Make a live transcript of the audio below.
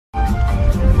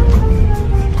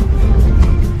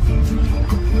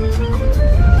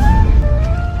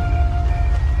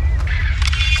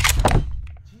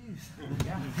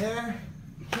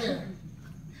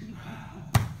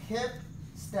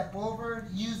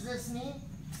use this knee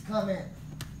to come in.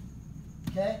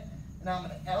 Okay? Now I'm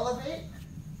going to elevate,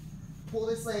 pull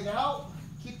this leg out,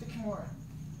 keep the Kimura.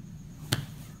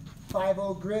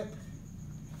 5-0 grip.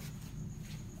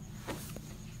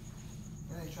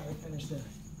 And then try to finish there.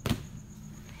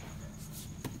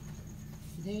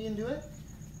 You think you can do it?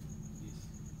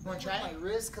 You want to try my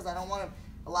wrist? Because I don't want to.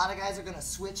 A lot of guys are going to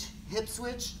switch, hip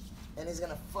switch, and he's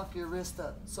going to fuck your wrist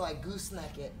up. So I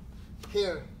gooseneck it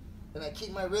here. And I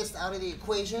keep my wrist out of the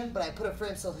equation, but I put a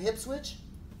frame so hip switch,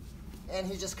 and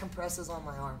he just compresses on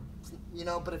my arm. You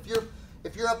know, but if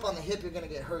you're up on the hip, you're going to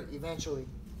get hurt eventually.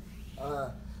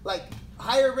 Like,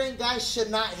 higher rank guys should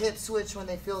not hip switch when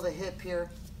they feel the hip here,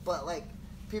 but like,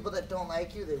 people that don't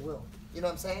like you, they will. You know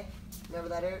what I'm saying? Remember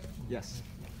that, Eric? Yes.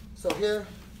 So here,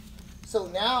 so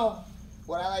now,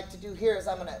 what I like to do here is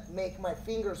I'm gonna make my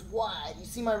fingers wide. You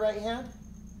see my right hand?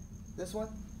 This one?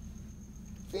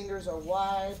 Fingers are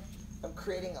wide. I'm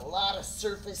creating a lot of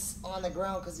surface on the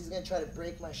ground because he's gonna try to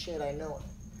break my shit, I know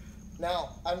it.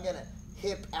 Now, I'm gonna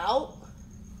hip out,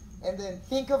 and then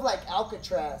think of like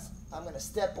Alcatraz. I'm gonna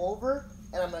step over,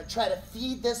 and I'm gonna try to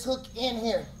feed this hook in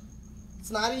here.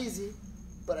 It's not easy,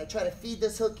 but I try to feed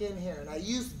this hook in here, and I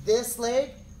use this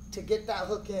leg to get that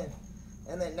hook in.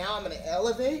 And then now I'm gonna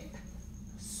elevate,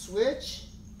 switch,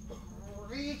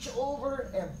 reach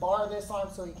over, and bar this arm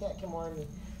so he can't come on me.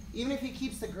 Even if he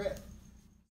keeps the grip.